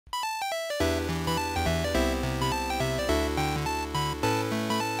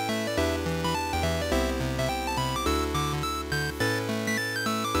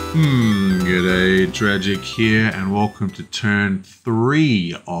G'day, Tragic here, and welcome to turn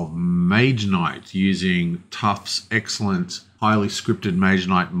 3 of Mage Knight using Tuff's excellent, highly scripted Mage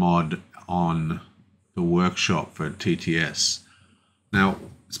Knight mod on the workshop for TTS. Now,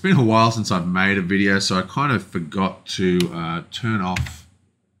 it's been a while since I've made a video, so I kind of forgot to turn off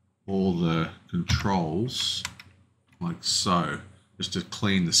all the controls, like so, just to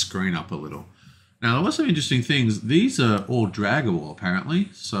clean the screen up a little. Now, there were some interesting things. These are all draggable, apparently,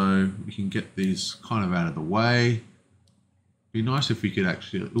 so we can get these kind of out of the way. Be nice if we could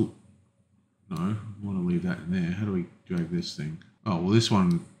actually... Ooh, no, I want to leave that in there. How do we drag this thing? Oh, well, this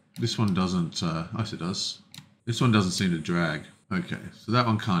one doesn't... yes, it does. This one doesn't seem to drag. Okay, so that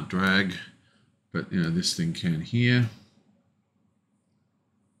one can't drag, but, you know, this thing can here.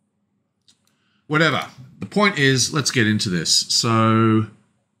 Whatever. The point is, let's get into this. So...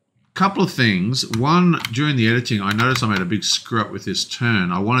 couple of things. One, during the editing, I noticed I made a big screw up with this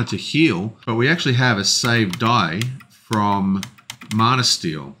turn. I wanted to heal, but we actually have a saved die from Mana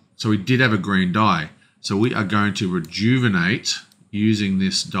Steel. So we did have a green die. So we are going to rejuvenate using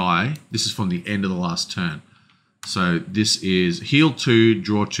this die. This is from the end of the last turn. So this is heal 2,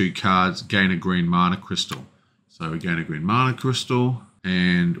 draw 2 cards, gain a green mana crystal. So we gain a green mana crystal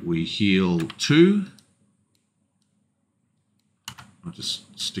and we heal 2. I'll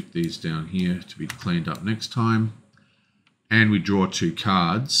just stick these down here to be cleaned up next time. And we draw 2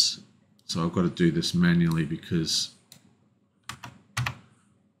 cards. So I've got to do this manually because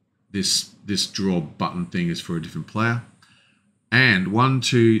this draw button thing is for a different player. And 1,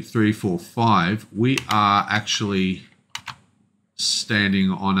 2, 3, 4, 5, we are actually standing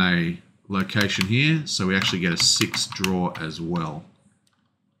on a location here. So we actually get a 6 draw as well.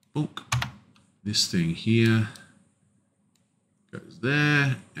 Book. This thing here goes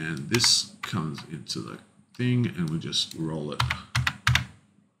there, and this comes into the thing, and we just roll it.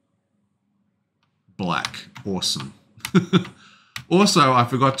 Black. Awesome. Also, I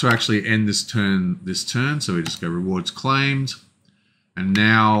forgot to actually end this turn, so we just go rewards claimed. And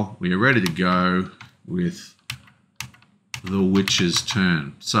now we are ready to go with the witch's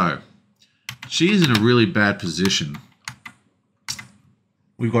turn. So, she is in a really bad position.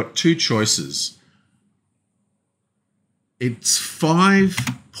 We've got 2 choices. It's 5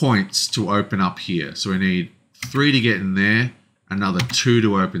 points to open up here. So we need 3 to get in there, another 2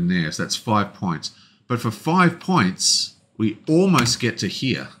 to open there. So that's 5 points. But for 5 points, we almost get to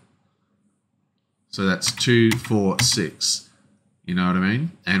here. So that's 2, 4, 6. You know what I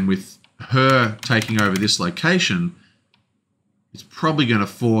mean? And with her taking over this location, it's probably going to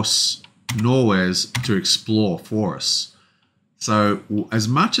force Norwes to explore for us. So as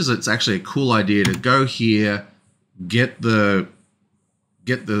much as it's actually a cool idea to go here, get the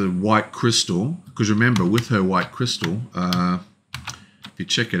white crystal, because remember, with her white crystal, if you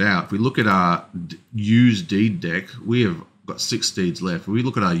check it out, if we look at our used deed deck, we have got 6 deeds left. If we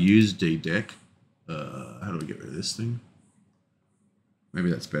look at our used deed deck, how do we get rid of this thing? Maybe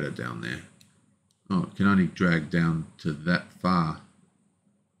that's better down there. Oh, it can only drag down to that far.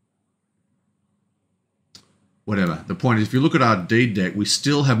 Whatever. The point is, if you look at our deed deck, we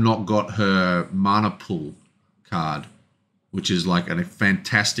still have not got her mana pool card, which is like a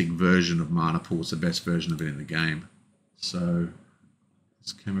fantastic version of mana pool. It's the best version of it in the game. So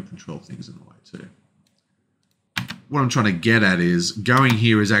this camera control thing's in the way too. What I'm trying to get at is going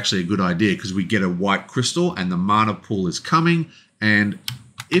here is actually a good idea because we get a white crystal and the mana pool is coming. And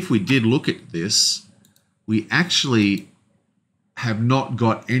if we did look at this, we actually have not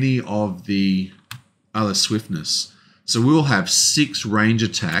got any of the other swiftness. So we will have 6 range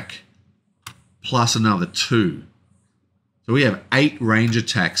attack plus another 2. So we have 8 range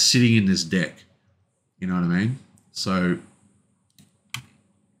attacks sitting in this deck. You know what I mean? So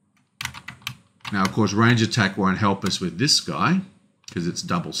now, of course, range attack won't help us with this guy because it's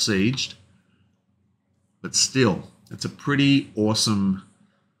double sieged. But still, it's a pretty awesome...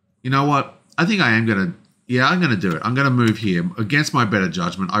 You know what? I think I am going to... Yeah, I'm going to do it. I'm going to move here. Against my better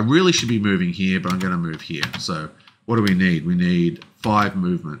judgment, I really should be moving here, but I'm going to move here. So what do we need? We need 5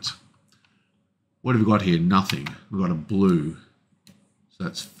 movement. What have we got here? Nothing. We've got a blue. So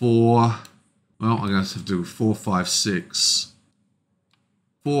that's 4. Well, I'm going to have to do 4, 5, 6.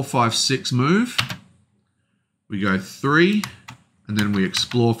 4, 5, 6 move. We go 3. And then we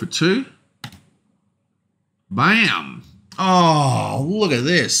explore for 2. Bam! Oh, look at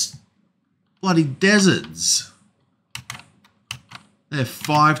this. Bloody deserts. They're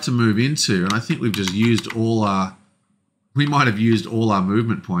 5 to move into. And I think we've just used all our... We might have used all our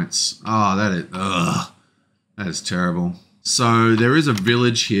movement points. Oh, that is terrible. So there is a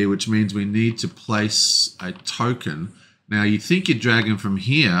village here, which means we need to place a token. Now, you think you're dragging from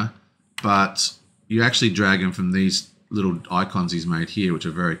here, but you actually drag them from these little icons he's made here, which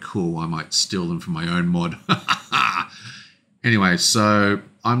are very cool. I might steal them from my own mod. Anyway, so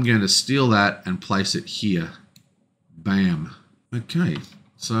I'm going to steal that and place it here. Bam. Okay,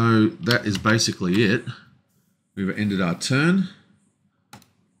 so that is basically it. We've ended our turn.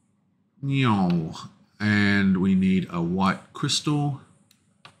 And we need a white crystal.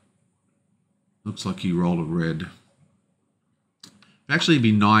 Looks like you rolled a red. It'd actually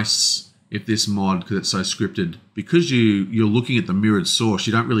be nice if this mod, because it's so scripted, because you're looking at the mirrored source,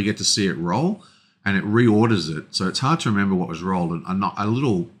 you don't really get to see it roll, and it reorders it. So it's hard to remember what was rolled. And not a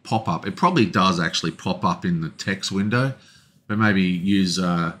little pop-up. It probably does actually pop up in the text window, but maybe use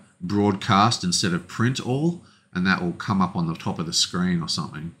broadcast instead of print all, and that will come up on the top of the screen or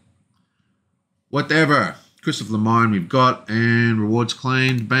something. Whatever. Crystal of the Mind we've got, and rewards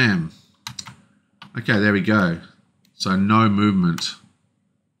claimed. Bam. Okay, there we go. So no movement.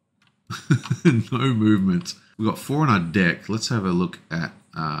 No movement. We've got 4 on our deck. Let's have a look at,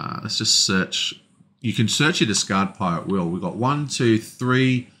 let's just search. You can search your discard pile at will. We've got 1, 2,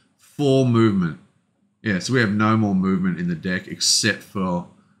 3, 4 movement. Yeah, so we have no more movement in the deck except for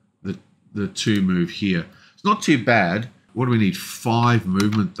the 2 move here. It's not too bad. What do we need? 5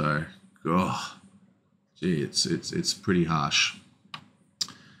 movement though. Oh, gee, it's pretty harsh.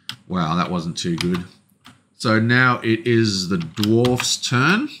 Wow, that wasn't too good. So now it is the dwarf's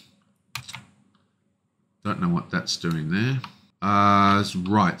turn. Don't know what that's doing there.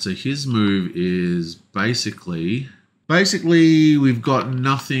 Right, so his move is basically we've got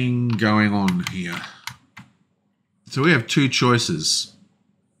nothing going on here. So we have 2 choices.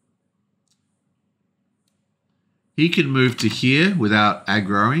 He can move to here without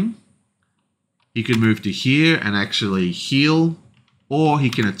aggroing. He can move to here and actually heal, or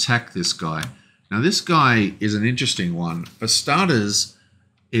he can attack this guy. Now this guy is an interesting one. For starters,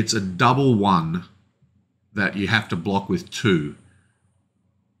 it's a double 1 that you have to block with 2.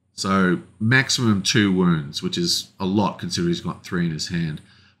 So maximum 2 wounds, which is a lot considering he's got 3 in his hand.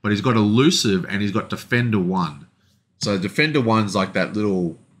 But he's got elusive and he's got defender 1. So defender 1's like that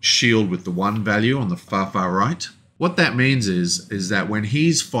little shield with the 1 value on the far right. What that means is that when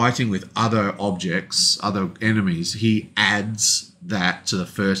he's fighting with other objects, other enemies, he adds that to the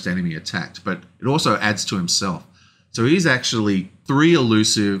first enemy attacked, but it also adds to himself. So he's actually 3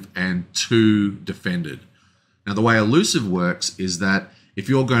 elusive and 2 defended. Now the way elusive works is that if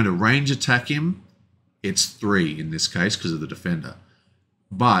you're going to range attack him, it's 3 in this case because of the defender.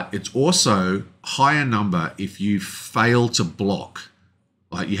 But it's also higher number if you fail to block.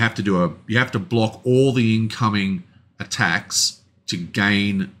 Like you have to block all the incoming attacks to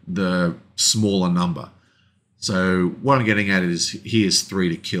gain the smaller number. So what I'm getting at is he is 3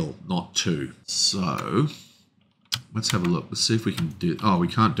 to kill, not 2. So let's have a look. Let's see if we can do. Oh, we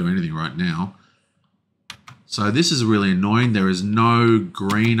can't do anything right now. So this is really annoying. There is no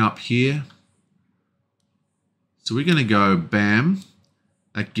green up here. So we're going to go bam.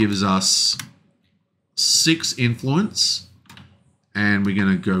 That gives us 6 influence. And we're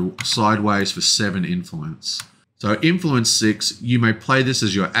going to go sideways for 7 influence. So influence 6, you may play this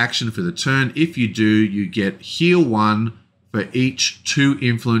as your action for the turn. If you do, you get heal 1 for each 2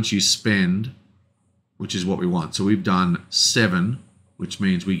 influence you spend, which is what we want. So we've done 7, which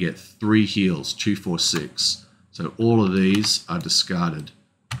means we get 3 heals, 2, 4, 6. So all of these are discarded.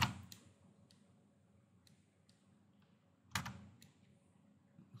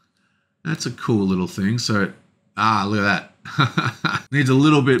 That's a cool little thing. So, look at that. Needs a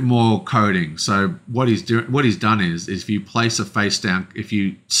little bit more coding. So what he's done is if you place a face down, if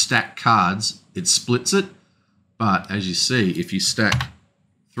you stack cards, it splits it. But as you see, if you stack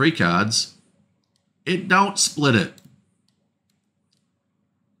 3 cards, it don't split it.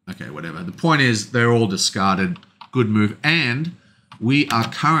 Okay, whatever. The point is they're all discarded. Good move. And we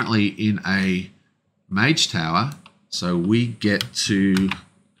are currently in a mage tower, so we get to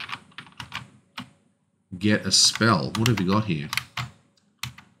get a spell. What have we got here?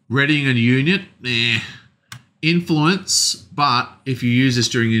 Readying a unit. Influence, but if you use this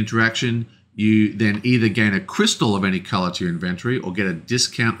during interaction, you then either gain a crystal of any color to your inventory or get a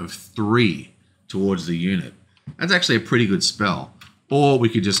discount of 3 towards the unit. That's actually a pretty good spell. Or we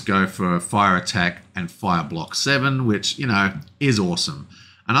could just go for fire attack and fire block 7, which, you know, is awesome.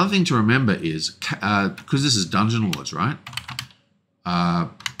 Another thing to remember is, because this is Dungeon Lords, right?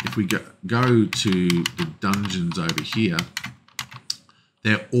 If we go to the dungeons over here,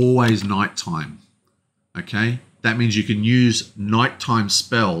 they're always nighttime, okay? That means you can use nighttime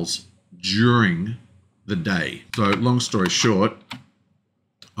spells during the day. So long story short,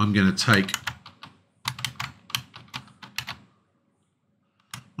 I'm going to take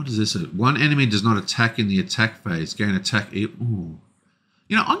What is this? One enemy does not attack in the attack phase. Gain attack. Ooh.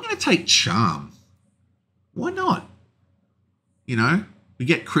 You know, I'm going to take Charm. Why not? You know, we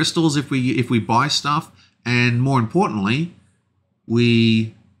get crystals if we buy stuff, and more importantly,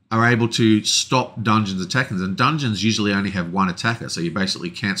 we are able to stop dungeons attacking. And dungeons usually only have one attacker, so you basically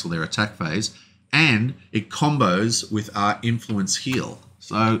cancel their attack phase, and it combos with our influence heal.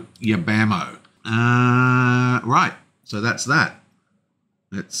 So, yeah, bammo. Right, so that's that.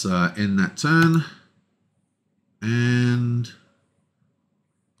 Let's end that turn and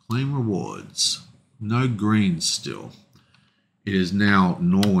claim rewards. No greens still. It is now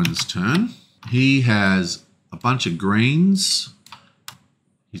Norwin's turn. He has a bunch of greens.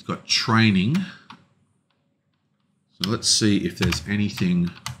 He's got training. So let's see if there's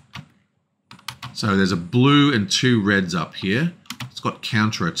anything. So there's a blue and 2 reds up here. It's got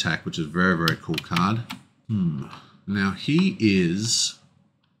counter attack, which is a very, very cool card. Now he is...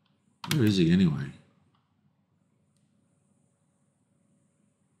 Where is he anyway?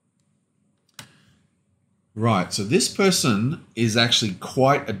 Right, so this person is actually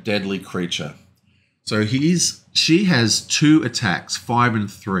quite a deadly creature. So she has 2 attacks, 5 and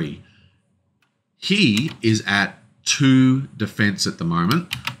 3. He is at 2 defense at the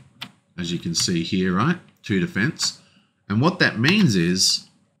moment, as you can see here, right? 2 defense. And what that means is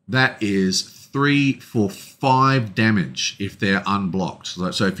that is 3 for 5 damage if they're unblocked.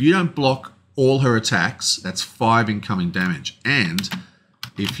 So if you don't block all her attacks, that's 5 incoming damage. And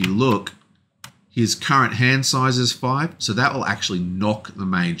if you look, his current hand size is 5, so that will actually knock the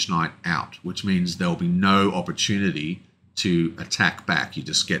Mage Knight out, which means there will be no opportunity to attack back. You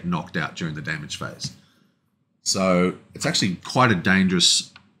just get knocked out during the damage phase. So it's actually quite a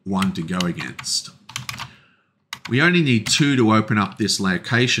dangerous one to go against. We only need 2 to open up this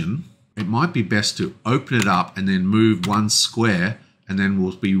location. It might be best to open it up and then move 1 square, and then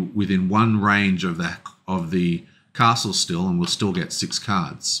we'll be within 1 range of the castle still, and we'll still get 6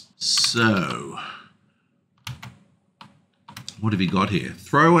 cards. So, what have you got here?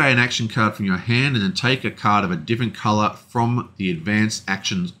 Throw away an action card from your hand and then take a card of a different color from the advanced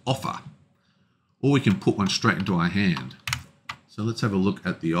actions offer. Or we can put one straight into our hand. So let's have a look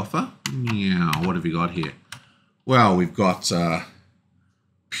at the offer. Meow, what have we got here? Well, we've got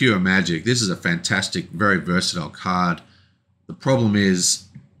Pure Magic. This is a fantastic, very versatile card. The problem is,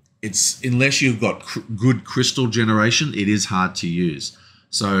 unless you've got good crystal generation, it is hard to use.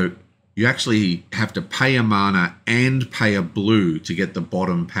 So you actually have to pay a mana and pay a blue to get the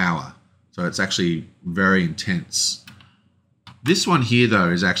bottom power. So it's actually very intense. This one here, though,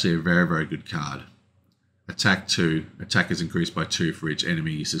 is actually a very, very good card. Attack 2. Attack is increased by 2 for each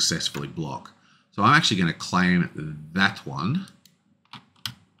enemy you successfully block. So I'm actually going to claim that one.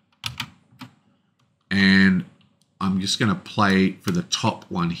 And I'm just going to play for the top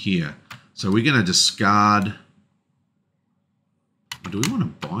one here. So we're going to discard... Do we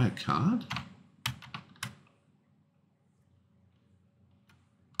want to buy a card?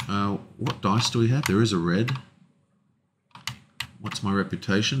 What dice do we have? There is a red. What's my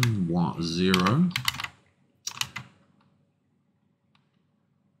reputation? 0.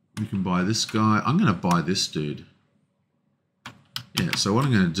 We can buy this guy. I'm going to buy this dude. Yeah, so what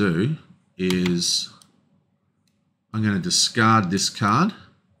I'm going to do is I'm going to discard this card.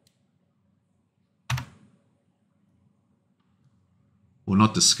 Well,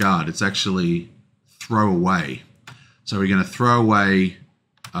 not discard, it's actually throw away. So we're going to throw away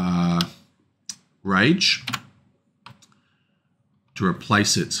Rage to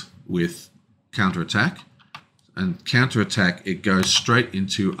replace it with counterattack. And counterattack, it goes straight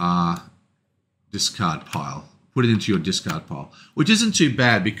into our discard pile. Put it into your discard pile, which isn't too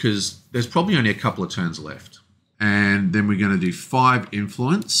bad because there's probably only a couple of turns left. And then we're going to do 5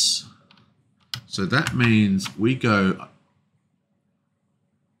 influence. So that means we go...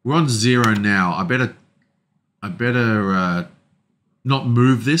 We're on 0 now. I better not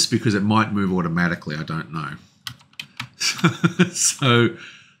move this because it might move automatically. I don't know. So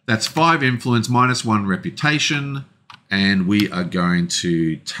that's 5 influence minus 1 reputation, and we are going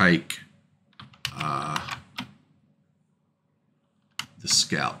to take the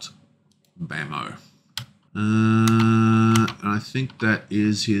scout. Bammo. And I think that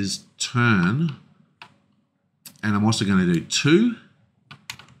is his turn. And I'm also going to do 2.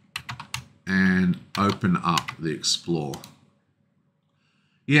 And open up the Explore.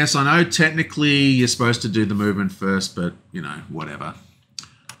 Yes, I know technically you're supposed to do the movement first, but, you know, whatever.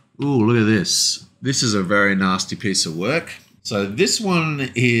 Ooh, look at this. This is a very nasty piece of work. So this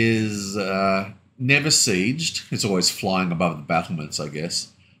one is never sieged. It's always flying above the battlements, I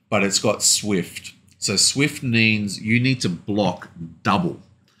guess. But it's got Swift. So Swift means you need to block double.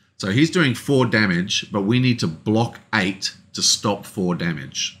 So he's doing 4 damage, but we need to block 8 to stop 4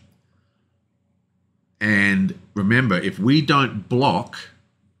 damage. And remember, if we don't block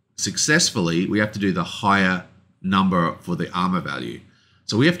successfully, we have to do the higher number for the armor value.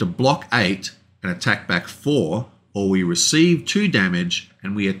 So we have to block 8 and attack back 4, or we receive 2 damage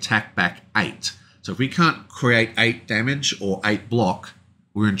and we attack back 8. So if we can't create 8 damage or 8 block,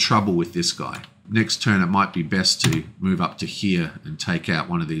 we're in trouble with this guy. Next turn, it might be best to move up to here and take out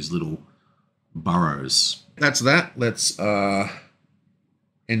one of these little burrows. That's that. Let's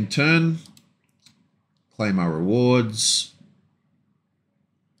end turn, claim our rewards.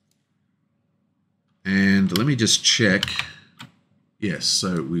 And let me just check. Yes,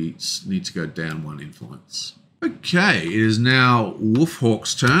 so we need to go down 1 influence. Okay, it is now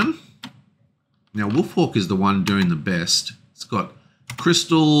Wolfhawk's turn. Now, Wolfhawk is the one doing the best. It's got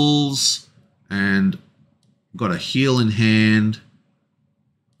crystals and got a heal in hand.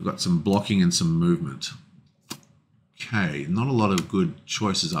 We've got some blocking and some movement. Okay, not a lot of good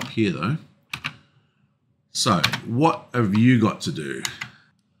choices up here, though. So, what have you got to do?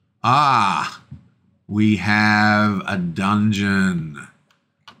 Ah, we have a dungeon.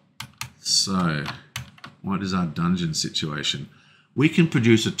 So, what is our dungeon situation? We can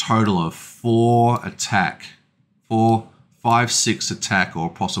produce a total of 4 attack. 4, 5, 6 attack or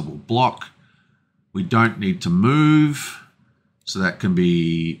possible block. We don't need to move. So that can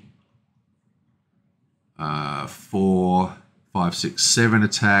be 4, 5, 6, 7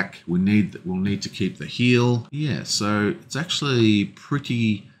 attack. We'll need to keep the heal. Yeah, so it's actually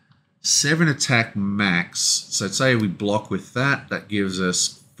pretty 7 attack max. So say we block with that. That gives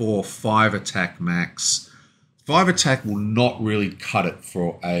us 4, 5 attack max. 5 attack will not really cut it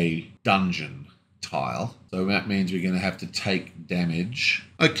for a dungeon tile. So that means we're going to have to take damage.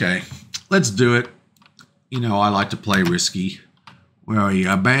 Okay, let's do it. You know, I like to play risky. Where are you?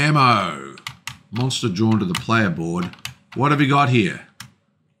 Bammo! Monster drawn to the player board. What have we got here?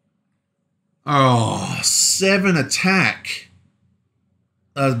 Oh, 7 attack.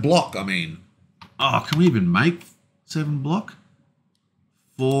 Block, I mean. Oh, can we even make 7 block?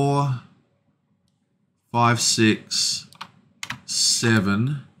 4, 5, 6,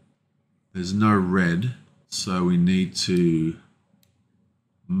 7. There's no red, so we need to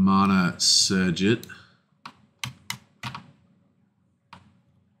mana surge it.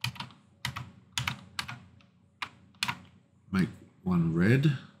 Make 1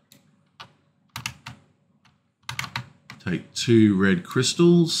 red. Take 2 red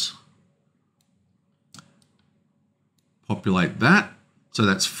crystals. Populate that. So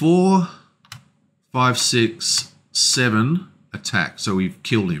that's 4, 5, 6, 7 attack. So we've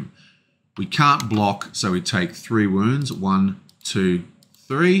killed him. We can't block, so we take 3 wounds. 1, 2,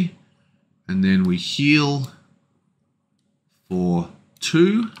 3. And then we heal for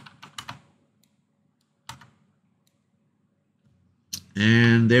 2.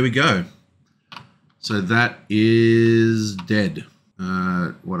 And there we go. So that is dead.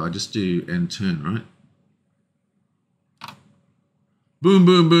 What, I just do end turn, right? Boom,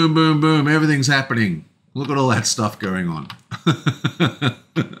 boom, boom, boom, boom. Everything's happening. Look at all that stuff going on.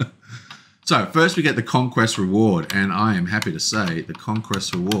 So first we get the Conquest reward. And I am happy to say the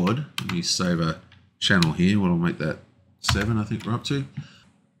Conquest reward, let me save a channel here. What will make that 7, I think we're up to.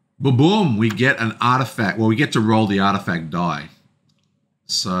 Boom, boom. We get an artifact. Well, we get to roll the artifact die.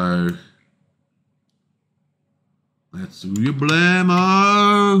 So let's do your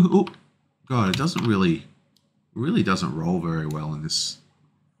blammo. Oh, God, it doesn't really doesn't roll very well in this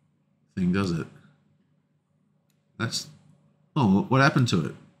thing, does it? That's, oh, what happened to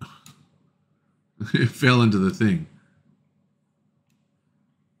it? It fell into the thing.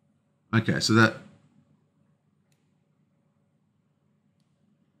 Okay, so that,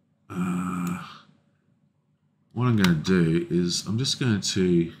 what I'm going to do is I'm just going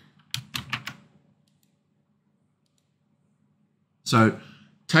to, so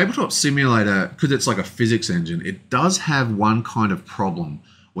Tabletop Simulator, because it's like a physics engine, it does have one kind of problem.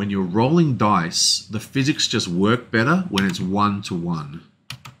 When you're rolling dice, the physics just work better when it's 1-to-1.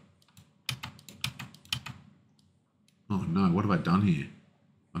 Oh no, what have I done here?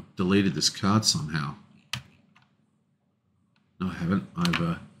 I've deleted this card somehow. No, I haven't.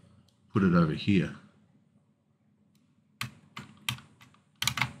 I've put it over here.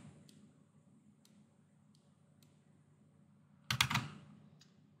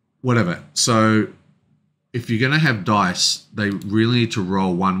 Whatever. So if you're going to have dice, they really need to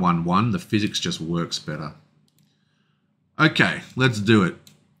roll 1-1-1. The physics just works better. Okay, let's do it.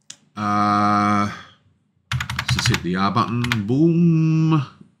 Let's just hit the R button. Boom.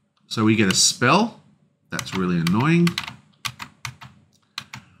 So we get a spell. That's really annoying.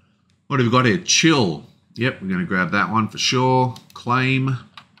 What have we got here? Chill. Yep, we're going to grab that one for sure. Claim.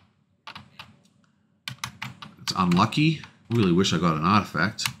 It's unlucky. Really wish I got an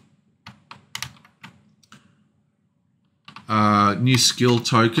artifact. New skill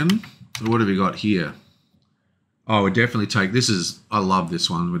token. So what have we got here? Oh, we'll definitely take, this is, I love this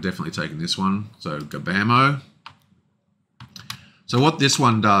one. We're definitely taking this one. So Gabamo. So what this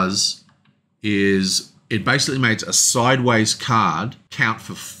one does is it basically makes a sideways card count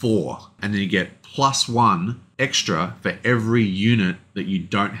for 4. And then you get +1 extra for every unit that you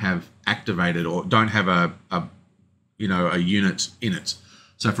don't have activated or don't have a unit in it.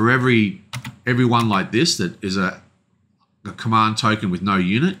 So for every one like this that is a command token with no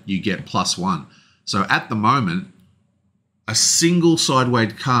unit, you get +1. So at the moment, a single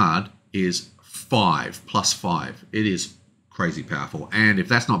sideways card is 5 +5. It is crazy powerful. And if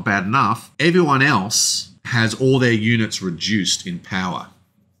that's not bad enough, everyone else has all their units reduced in power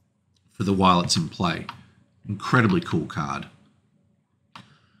for the while it's in play. Incredibly cool card.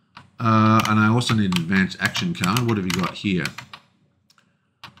 And I also need an advanced action card. What have you got here?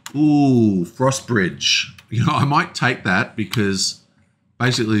 Ooh, Frostbridge. You know, I might take that because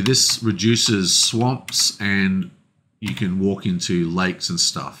basically this reduces swamps and you can walk into lakes and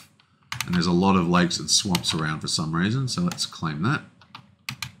stuff. And there's a lot of lakes and swamps around for some reason, so let's claim that.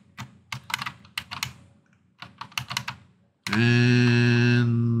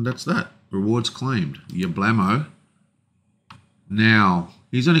 And that's that. Rewards claimed. Yablamo. Now,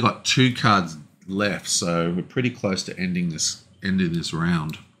 he's only got 2 cards left, so we're pretty close to ending this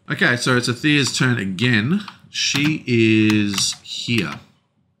round. Okay, so it's Athea's turn again. She is here.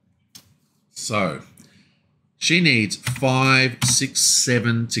 So she needs 5, 6,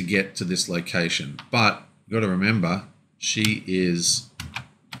 7 to get to this location. But you got to remember, she is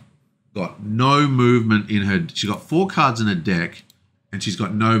got no movement in her. She's got 4 cards in her deck, and she's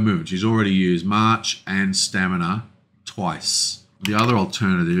got no movement. She's already used March and Stamina twice. The other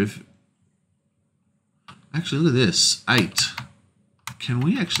alternative, actually, look at this, 8. Can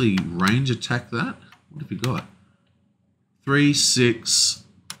we actually range attack that? What have we got? 3, 6,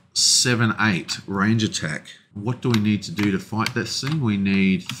 7, 8 range attack. What do we need to do to fight this thing? We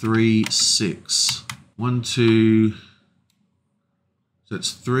need 3, 6. 1, 2. So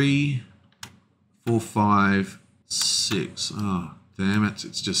it's 3, 4, 5, 6. Oh, damn it.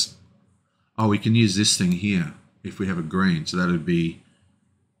 It's just... Oh, we can use this thing here if we have a green. So that would be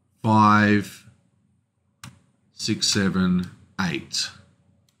 5, 6, 7, 8.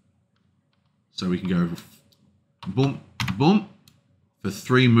 So we can go boom, boom for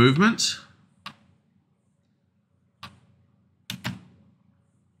 3 movement.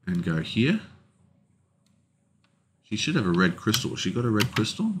 And go here. She should have a red crystal. She got a red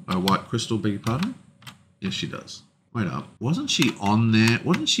crystal? A white crystal, beg your pardon? Yes, she does. Wait up. Wasn't she on there?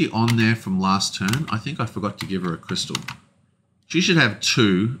 Wasn't she on there from last turn? I think I forgot to give her a crystal. She should have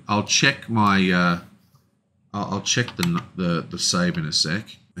 2. I'll check my... I'll check the save in a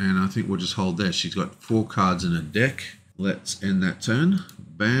sec. And I think we'll just hold there. She's got 4 cards in her deck. Let's end that turn.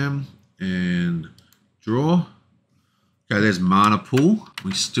 Bam. And draw. Okay, there's Mana Pool.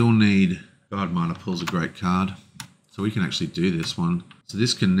 We still need... God, Mana Pool's a great card. So we can actually do this one. So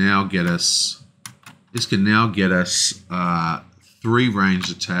this can now get us... This can now get us 3 ranged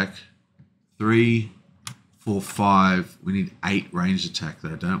attack. 3, 4, 5. We need 8 ranged attack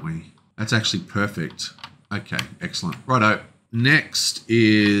though, don't we? That's actually perfect. Okay, excellent. Righto. Next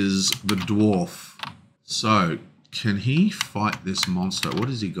is the dwarf. So, can he fight this monster? What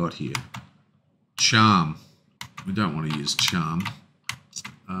has he got here? Charm. We don't want to use charm.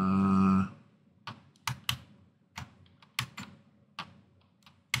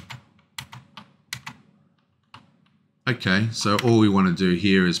 Okay, so all we want to do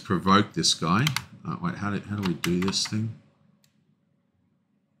here is provoke this guy. Wait, how do we do this thing?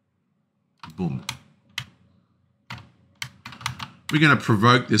 Boom. We're going to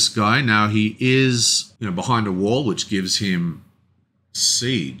provoke this guy. Now he is, behind a wall, which gives him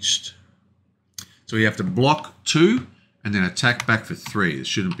sieged. So we have to block 2 and then attack back for 3. This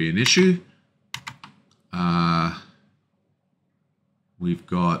shouldn't be an issue. We've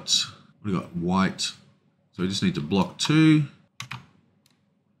got white. So we just need to block 2.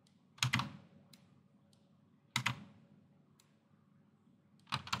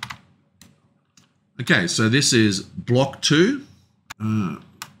 Okay, so this is block 2. I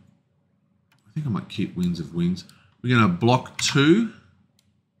think I might keep Wings of Wings. We're going to block 2.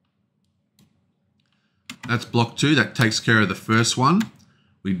 That's block 2. That takes care of the first one.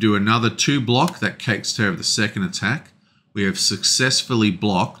 We do another 2 block. That takes care of the second attack. We have successfully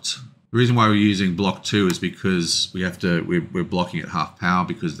blocked The reason why we're using block 2 is because we're blocking at half power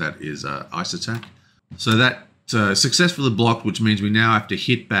because that is ice attack. So that successfully blocked, which means we now have to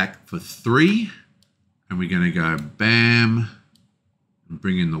hit back for 3. And we're going to go bam and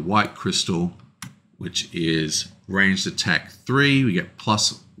bring in the white crystal, which is ranged attack 3. We get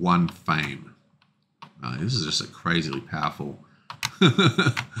 +1 fame. This is just a crazily powerful.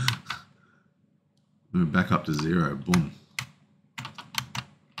 Move back up to 0. Boom.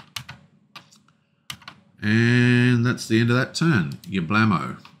 And that's the end of that turn. Your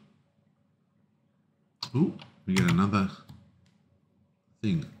blammo. Ooh, we get another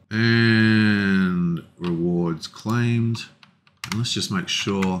thing. And rewards claimed. And let's just make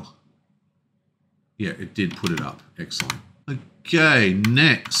sure. Yeah, it did put it up. Excellent. Okay,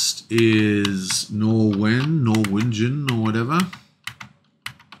 next is Norwegian, or whatever.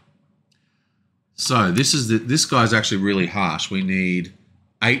 So this guy's actually really harsh. We need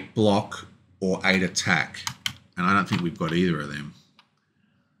 8 block or 8 attack. And I don't think we've got either of them.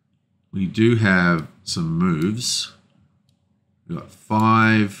 We do have some moves. We've got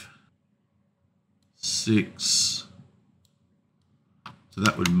 5, 6. So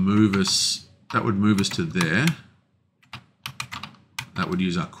that would move us. That would move us to there. That would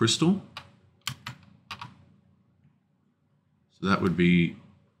use our crystal. So that would be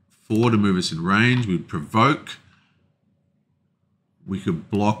 4 to move us in range. We'd provoke. We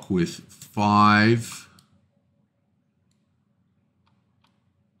could block with 5.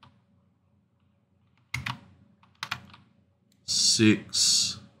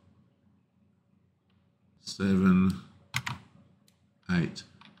 Six, 7, 8.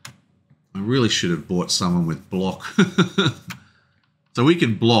 I really should have bought someone with block. So we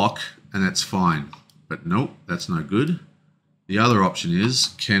can block and that's fine. But nope, that's no good. The other option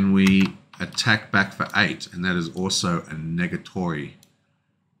is, can we attack back for 8? And that is also a negatory.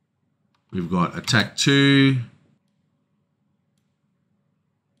 We've got attack 2.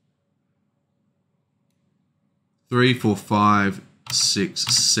 Three, 4, 5, 6,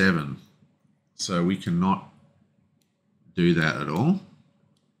 7. So we cannot do that at all.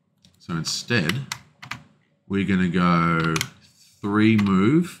 So instead, we're going to go 3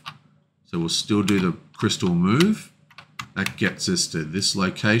 move. So we'll still do the crystal move. That gets us to this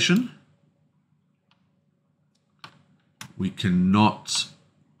location. We cannot...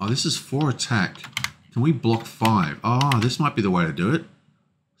 Oh, this is 4 attack. Can we block 5? Oh, this might be the way to do it.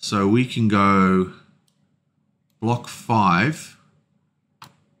 So we can go... block 5.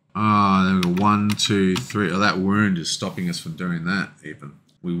 There we go. 1, 2, 3. Oh, that wound is stopping us from doing that even.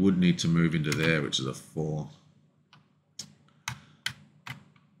 We would need to move into there, which is a 4.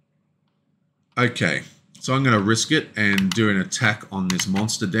 Okay, so I'm going to risk it and do an attack on this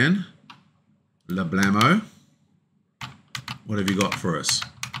monster den. Le Blammo. What have you got for us?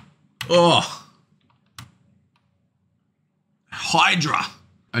 Oh! Hydra!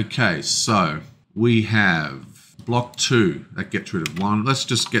 Okay, so we have block 2. That gets rid of 1. Let's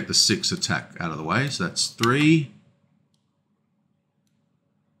just get the 6 attack out of the way. So that's 3.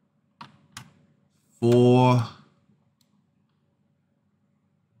 4.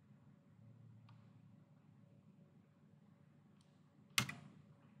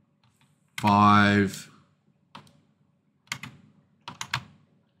 5.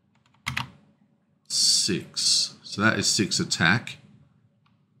 6. So that is 6 attack.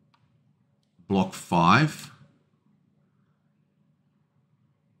 Block 5.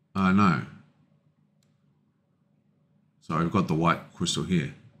 No. So I've got the white crystal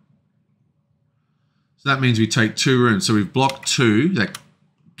here. So that means we take 2 runes. So we've blocked 2. That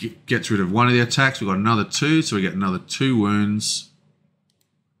gets rid of 1 of the attacks. We've got another 2. So we get another 2 wounds.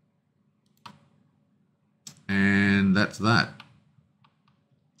 And that's that.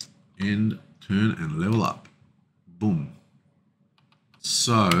 End turn and level up. Boom.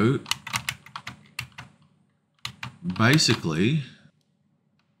 So basically,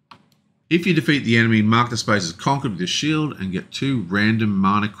 if you defeat the enemy, mark the space as conquered with your shield and get 2 random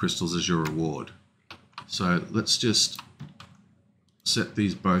mana crystals as your reward. So let's just set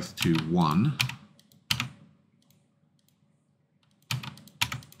these both to 1.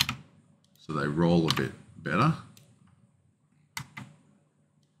 So they roll a bit better.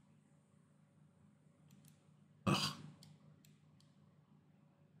 Ugh.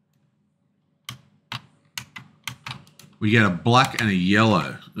 We get a black and a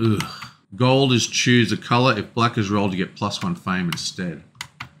yellow. Ugh. Gold is choose a color. If black is rolled, you get +1 fame instead.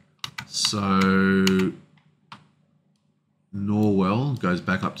 So Norwell goes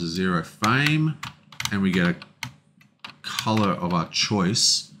back up to 0 fame, and we get a color of our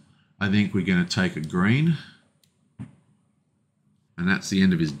choice. I think we're going to take a green, And that's the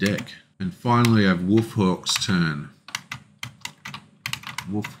end of his deck. And finally, we have Wolfhawk's turn.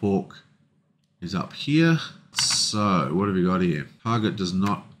 Wolfhawk is up here. So, what have we got here? Target does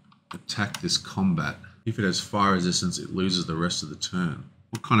not attack this combat. If it has fire resistance, it loses the rest of the turn.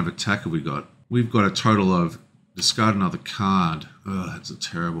 What kind of attack have we got? We've got a total of discard another card. Ugh, that's a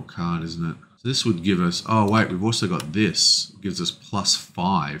terrible card, isn't it? So this would give us... Oh, wait, we've also got this. It gives us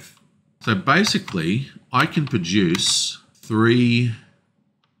 +5. So basically, I can produce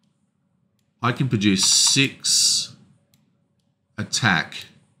 6 attack.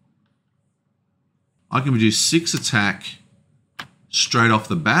 I can produce 6 attack straight off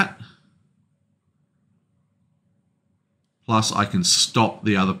the bat. Plus, I can stop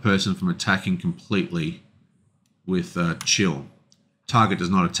the other person from attacking completely with chill. Target does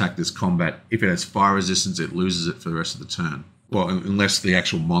not attack this combat. If it has fire resistance, it loses it for the rest of the turn. Well, unless the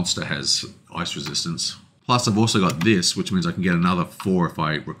actual monster has ice resistance. Plus, I've also got this, which means I can get another 4 if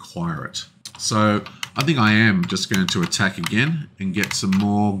I require it. So, I think I am just going to attack again and get some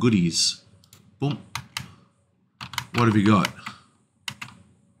more goodies. Boom. What have you got?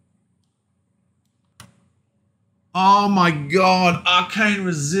 Oh my god, Arcane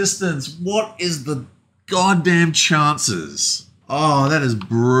Resistance. What is the goddamn chances? Oh, that is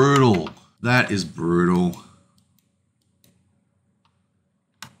brutal. That is brutal.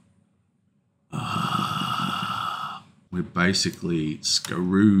 We're basically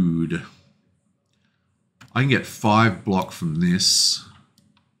screwed. I can get 5 block from this.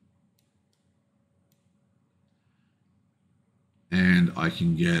 And I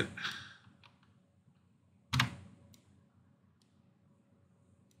can get...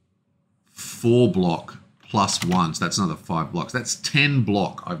 4 block plus 1, so that's another 5 blocks. That's 10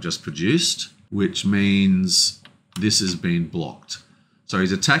 block I've just produced, which means this has been blocked. So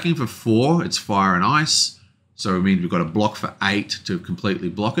he's attacking for 4, it's fire and ice, so it means we've got to block for 8 to completely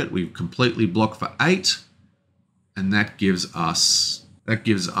block it. We've completely blocked for 8, and that gives us,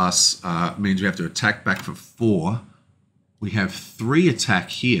 means we have to attack back for 4. We have 3 attack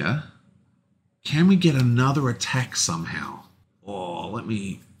here. Can we get another attack somehow? Oh, let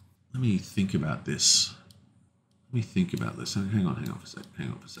me think about this. Let me think about this. Hang on for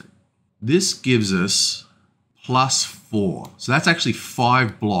a sec. This gives us +4. So that's actually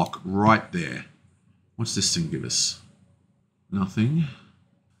 5 block right there. What's this thing give us? Nothing.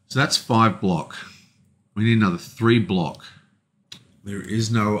 So that's 5 block. We need another 3 block. There is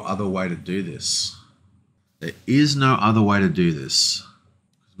no other way to do this. There is no other way to do this.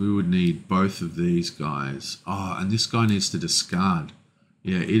 We would need both of these guys. Oh, and this guy needs to discard.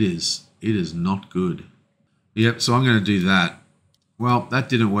 Yeah, it is not good. Yep, so I'm going to do that. Well, that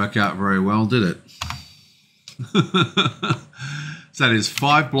didn't work out very well, did it? So that is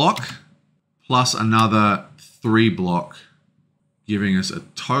 5 block plus another 3 block, giving us a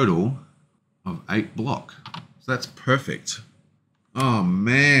total of 8 block. So that's perfect. Oh,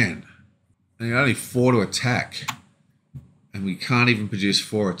 man. And only 4 to attack. And we can't even produce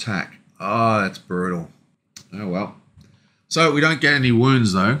 4 attack. Oh, that's brutal. Oh, well. So we don't get any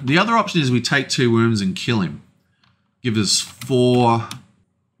wounds though. The other option is we take 2 wounds and kill him. Give us 4,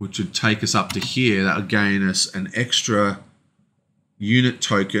 which would take us up to here. That would gain us an extra unit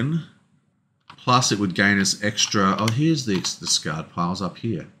token. Plus it would gain us extra, oh, here's the discard piles up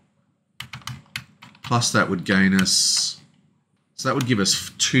here. Plus that would gain us, so that would give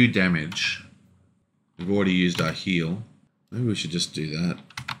us 2 damage. We've already used our heal. Maybe we should just do that.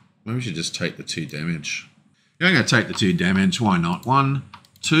 Maybe we should just take the 2 damage. I'm going to take the 2 damage. Why not? 1,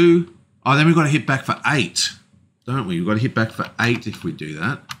 2. Oh, then we've got to hit back for 8. Don't we? We've got to hit back for 8 if we do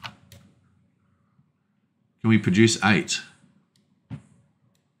that. Can we produce 8?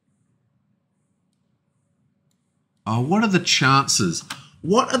 Oh, what are the chances?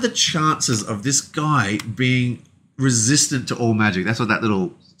 What are the chances of this guy being resistant to all magic? That's what that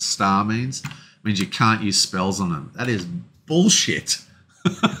little star means. It means you can't use spells on him. That is bullshit.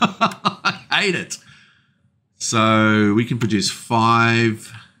 I hate it. So we can produce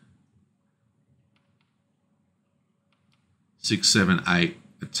 5, 6, 7, 8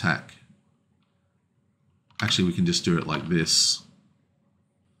 attack. Actually, we can just do it like this.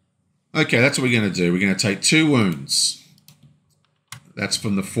 Okay, that's what we're going to do. We're going to take 2 wounds. That's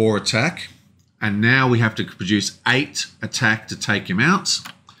from the 4 attack. And now we have to produce 8 attack to take him out.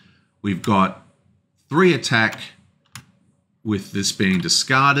 We've got 3 attack with this being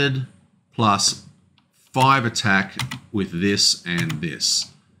discarded, plus 5 attack with this and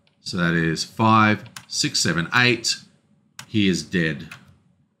this. So that is 5, 6, 7, 8. He is dead.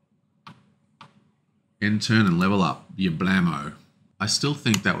 End turn and level up. You blammo. I still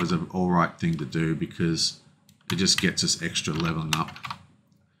think that was an alright thing to do because It just gets us extra leveling up.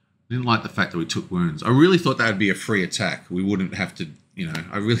 Didn't like the fact that we took wounds. I really thought that would be a free attack. We wouldn't have to, you know,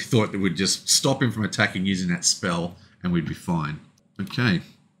 I really thought that we'd just stop him from attacking using that spell and we'd be fine. Okay.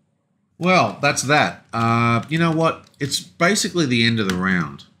 Well, that's that. You know what? It's basically the end of the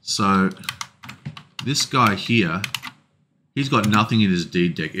round. So this guy here, he's got nothing in his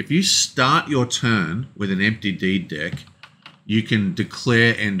deed deck. If you start your turn with an empty deed deck, you can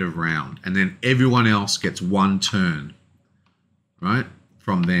declare end of round, and then everyone else gets one turn, right?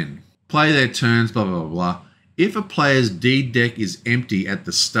 From then. Play their turns, blah, blah, blah, blah. If a player's deed deck is empty at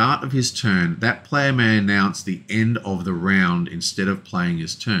the start of his turn, that player may announce the end of the round instead of playing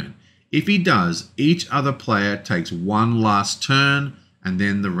his turn. If he does, each other player takes one last turn, and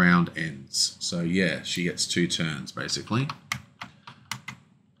then the round ends. So yeah, she gets 2 turns, basically.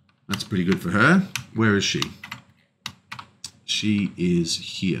 That's pretty good for her. Where is she? She is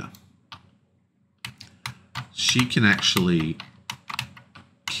here. She can actually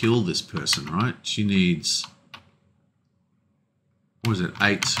kill this person, right? She needs, what is it,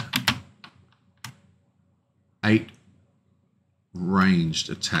 8 ranged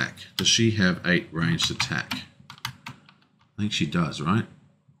attack. Does she have 8 ranged attack? I think she does, right?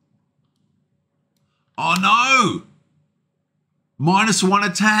 Oh no! -1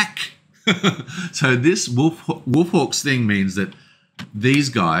 attack! So this Wolfhawk's thing means that these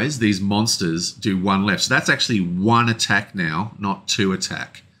guys, these monsters, do 1 left. So that's actually 1 attack now, not 2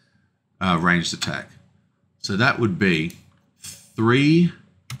 attack, ranged attack. So that would be 3,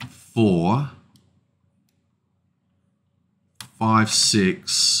 4, 5,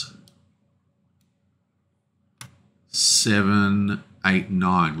 6, 7, 8,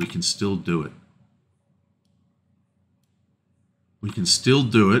 9. We can still do it. We can still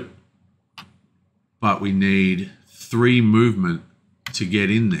do it, but we need 3 movement to get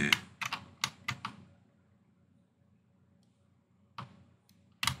in there.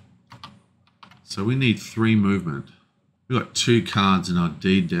 So we need 3 movement. We've got 2 cards in our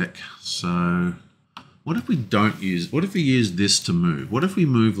deed deck. So what if we don't use, what if we use this to move? What if we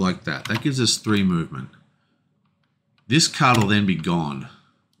move like that? That gives us 3 movement. This card will then be gone,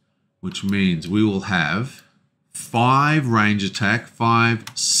 which means we will have 5 range attack, 5,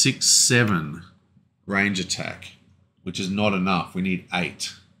 6, 7 range attack, which is not enough. We need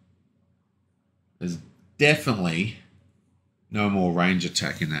 8. There's definitely no more range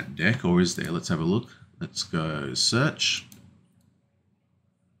attack in that deck, or is there? Let's have a look. Let's go search.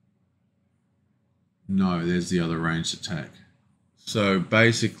 No, there's the other ranged attack. So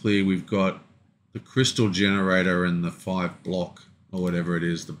basically we've got the crystal generator and the 5 block, or whatever it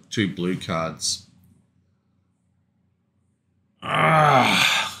is, the 2 blue cards.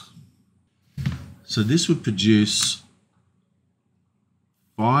 So this would produce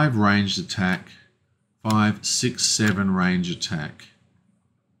 5 ranged attack, 5, 6, 7 range attack.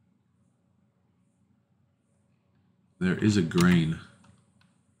 There is a green.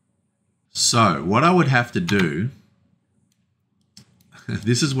 So what I would have to do,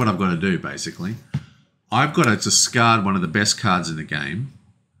 this is what I've got to do basically. I've got to discard one of the best cards in the game,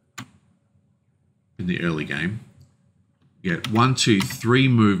 in the early game. Get 1, 2, 3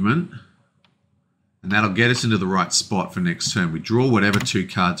 movement, and that'll get us into the right spot for next turn. We draw whatever 2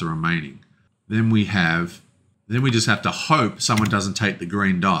 cards are remaining. Then we just have to hope someone doesn't take the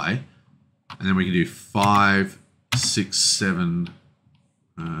green die, and then we can do 5, 6, 7.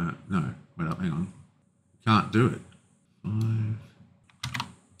 No, wait up, hang on. Can't do it. 5,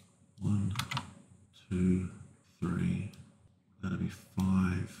 1, 2, 3. That'll be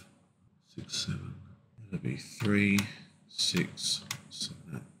 5, 6, 7. That'll be 3, 6,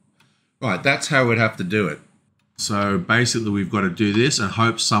 7. Right, that's how we'd have to do it. So basically, we've got to do this and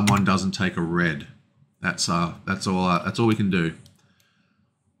hope someone doesn't take a red. That's all we can do.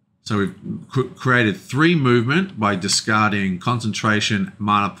 So we've created 3 movement by discarding concentration,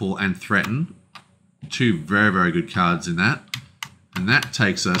 mana pool, and threaten. 2 very, very good cards in that. And that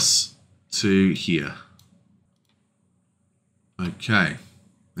takes us to here. Okay,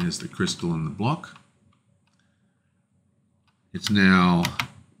 there's the crystal and the block. It's now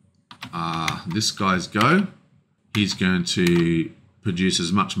this guy's go. He's going to produce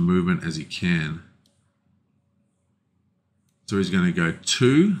as much movement as he can. So he's going to go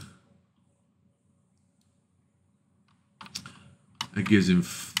 2. It gives him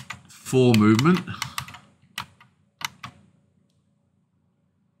 4 movement.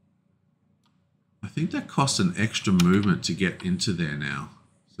 I think that costs an extra movement to get into there now.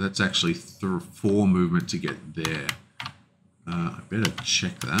 So that's actually 4 movement to get there. I better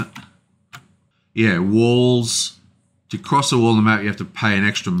check that. Yeah, walls. To cross a wall on the map, you have to pay an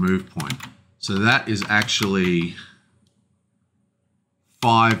extra move point. So that is actually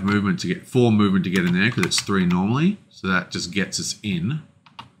 4 movement to get in there because it's 3 normally. So that just gets us in.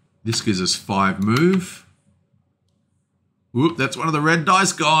 This gives us 5 move. Whoop, that's one of the red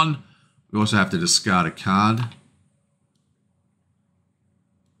dice gone. We also have to discard a card.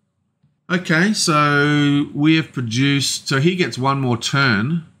 Okay, so we have produced, so he gets 1 more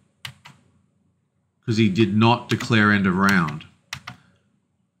turn because he did not declare end of round.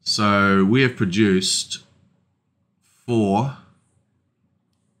 So we have produced 4.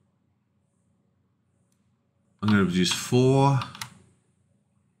 I'm going to produce 4,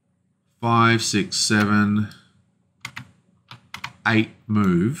 5, 6, 7, 8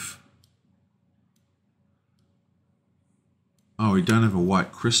 move. Oh, we don't have a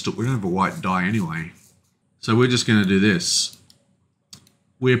white crystal. We don't have a white die anyway. So we're just going to do this.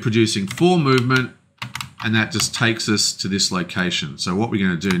 We're producing 4 movement, and that just takes us to this location. So what we're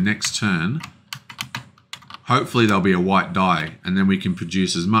going to do next turn, hopefully there'll be a white die, and then we can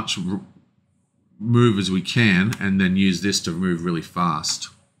produce as much move as we can, and then use this to move really fast.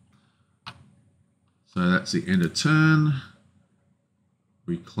 So that's the end of turn.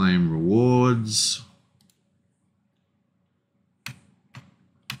 Reclaim rewards.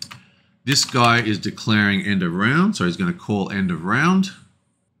 This guy is declaring end of round, so he's going to call end of round.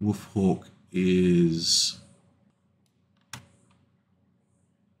 Wolfhawk is...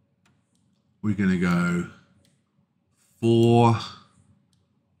 We're going to go 4,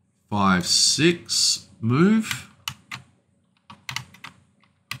 5, 6 move.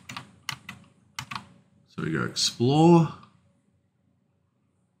 So we go explore.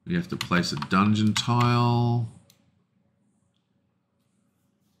 We have to place a dungeon tile.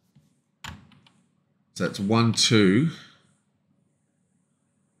 So that's 1, 2.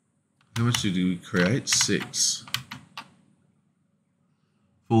 How much do we create? 6.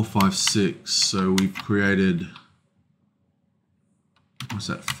 4, 5, 6. So we've created, what's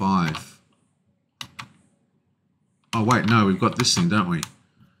that, 5? Oh wait, no, we've got this thing, don't we?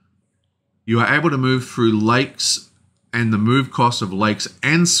 You are able to move through lakes, and the move cost of lakes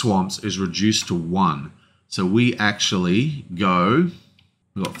and swamps is reduced to 1. So we actually go,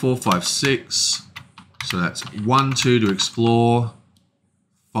 we've got 4, 5, 6. So that's 1, 2 to explore,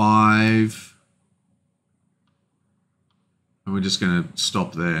 5. And we're just going to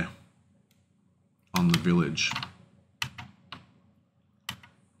stop there on the village.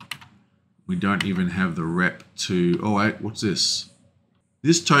 We don't even have the rep to... Oh wait, what's this?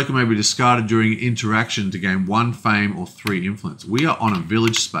 This token may be discarded during interaction to gain 1 fame or 3 influence. We are on a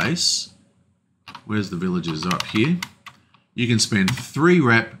village space. Where's the villages? Up here. You can spend 3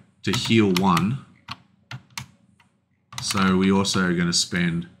 rep to heal 1. So we also are going to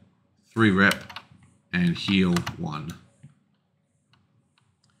spend 3 rep and heal 1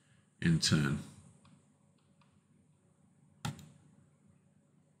 in turn.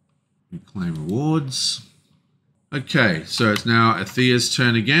 Reclaim rewards. Okay, so it's now Athea's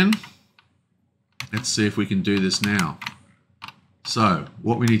turn again. Let's see if we can do this now. So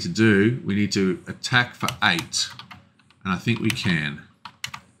what we need to do, we need to attack for 8. And I think we can.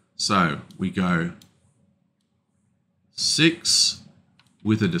 So we go 6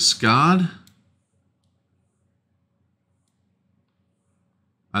 with a discard.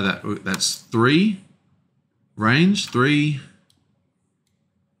 That's 3 range. 3,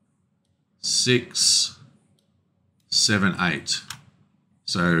 6, 7, 8.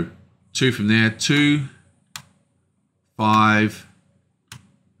 So 2 from there. 2, 5,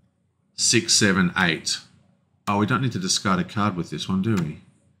 6, 7, 8. Oh, we don't need to discard a card with this one, do we?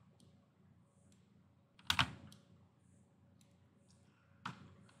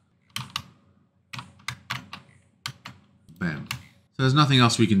 Bam. So there's nothing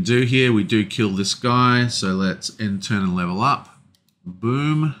else we can do here. We do kill this guy. So let's end turn and level up.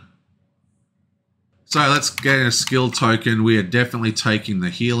 Boom. So let's get a skill token. We are definitely taking the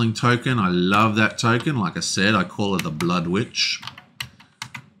healing token. I love that token. Like I said, I call it the Blood Witch.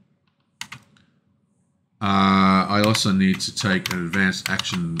 I also need to take an advanced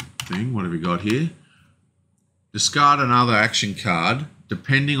action thing. What have we got here? Discard another action card.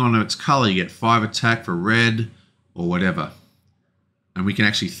 Depending on its color, you get 5 attack for red or whatever. And we can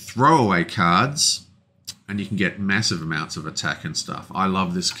actually throw away cards and you can get massive amounts of attack and stuff. I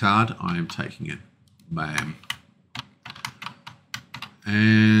love this card. I am taking it. Bam.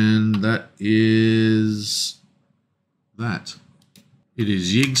 And that is that. It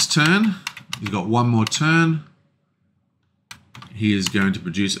is Yig's turn. He's got 1 more turn. He is going to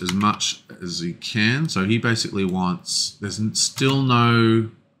produce as much as he can. So he basically wants... There's still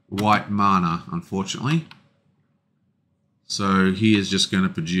no white mana, unfortunately. So he is just going to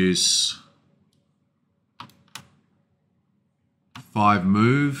produce 5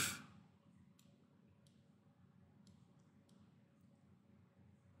 move.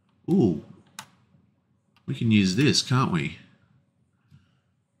 Ooh. We can use this, can't we?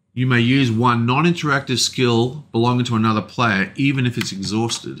 You may use one non-interactive skill belonging to another player, even if it's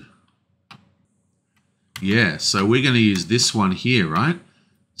exhausted. Yeah, so we're going to use this one here, right?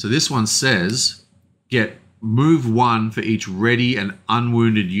 So this one says, get move 1 for each ready and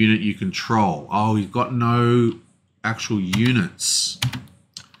unwounded unit you control. Oh, you've got no actual units.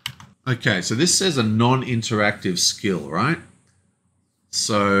 Okay, so this says a non-interactive skill, right?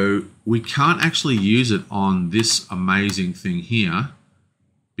 So we can't actually use it on this amazing thing here,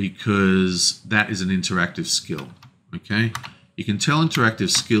 because that is an interactive skill, okay? You can tell interactive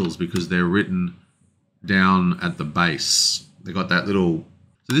skills because they're written down at the base. They got that little,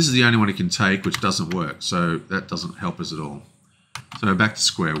 so this is the only one it can take, which doesn't work, so that doesn't help us at all. So back to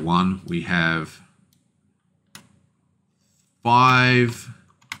square one, we have 5,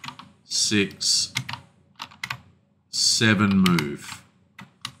 6, 7 move.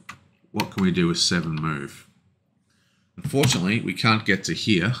 What can we do with 7 move? Unfortunately, we can't get to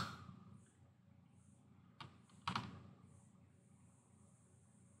here.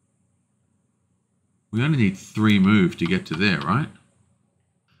 We only need 3 move to get to there, right?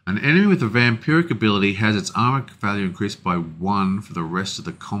 An enemy with a vampiric ability has its armor value increased by 1 for the rest of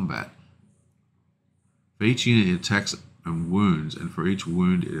the combat. For each unit it attacks and wounds, and for each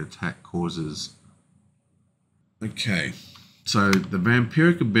wound it attack causes... Okay. So the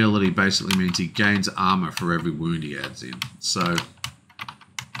vampiric ability basically means he gains armor for every wound he adds in. So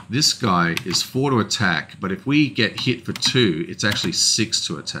this guy is 4 to attack, but if we get hit for 2, it's actually 6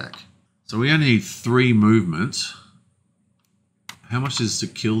 to attack. So we only need 3 movement. How much is to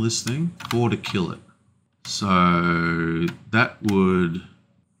kill this thing? 4 to kill it. So that would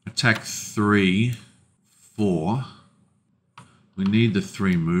attack 3, 4. We need the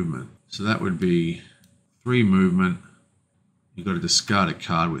 3 movement. So that would be 3 movement. You've got to discard a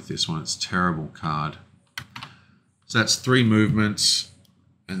card with this one. It's a terrible card. So that's 3 movements,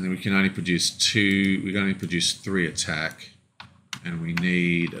 and then we can only produce 2. We can only produce 3 attack, and we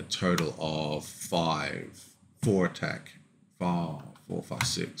need a total of 4 attack. 4, 5,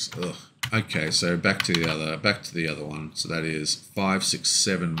 6. Ugh. Okay, so back to the other one. So that is 5, 6,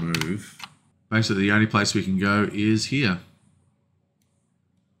 7 move. Basically, the only place we can go is here.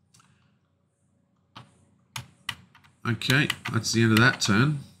 Okay, that's the end of that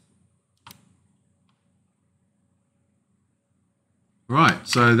turn. Right,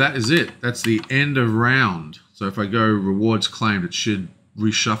 so that is it. That's the end of round. So if I go rewards claimed, it should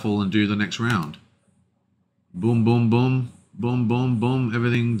reshuffle and do the next round. Boom, boom, boom, boom, boom, boom,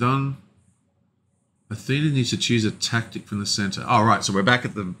 everything done. Athena needs to choose a tactic from the center. All right, so we're back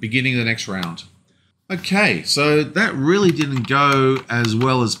at the beginning of the next round. Okay, so that really didn't go as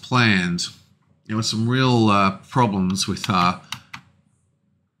well as planned. There were some real problems with the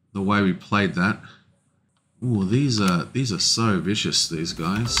way we played that. Ooh, these are so vicious, these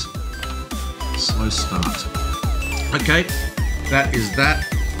guys. Slow start. Okay, that is that,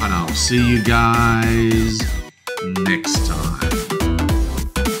 and I'll see you guys next time.